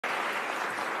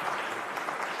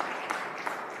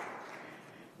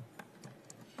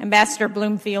Ambassador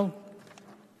Bloomfield,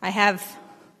 I have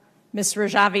Ms.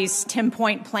 Rajavi's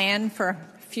 10-point plan for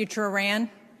future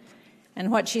Iran,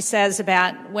 and what she says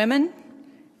about women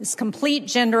is complete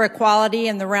gender equality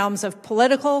in the realms of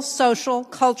political, social,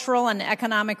 cultural, and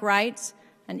economic rights,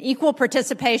 an equal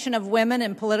participation of women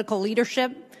in political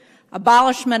leadership,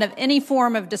 abolishment of any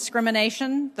form of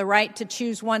discrimination, the right to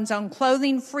choose one's own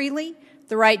clothing freely,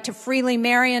 the right to freely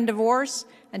marry and divorce,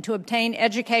 and to obtain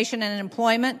education and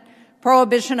employment,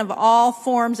 prohibition of all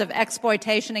forms of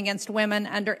exploitation against women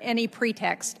under any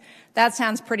pretext. That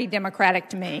sounds pretty democratic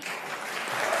to me.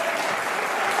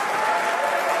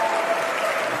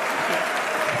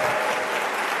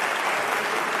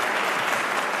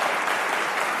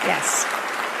 Yes.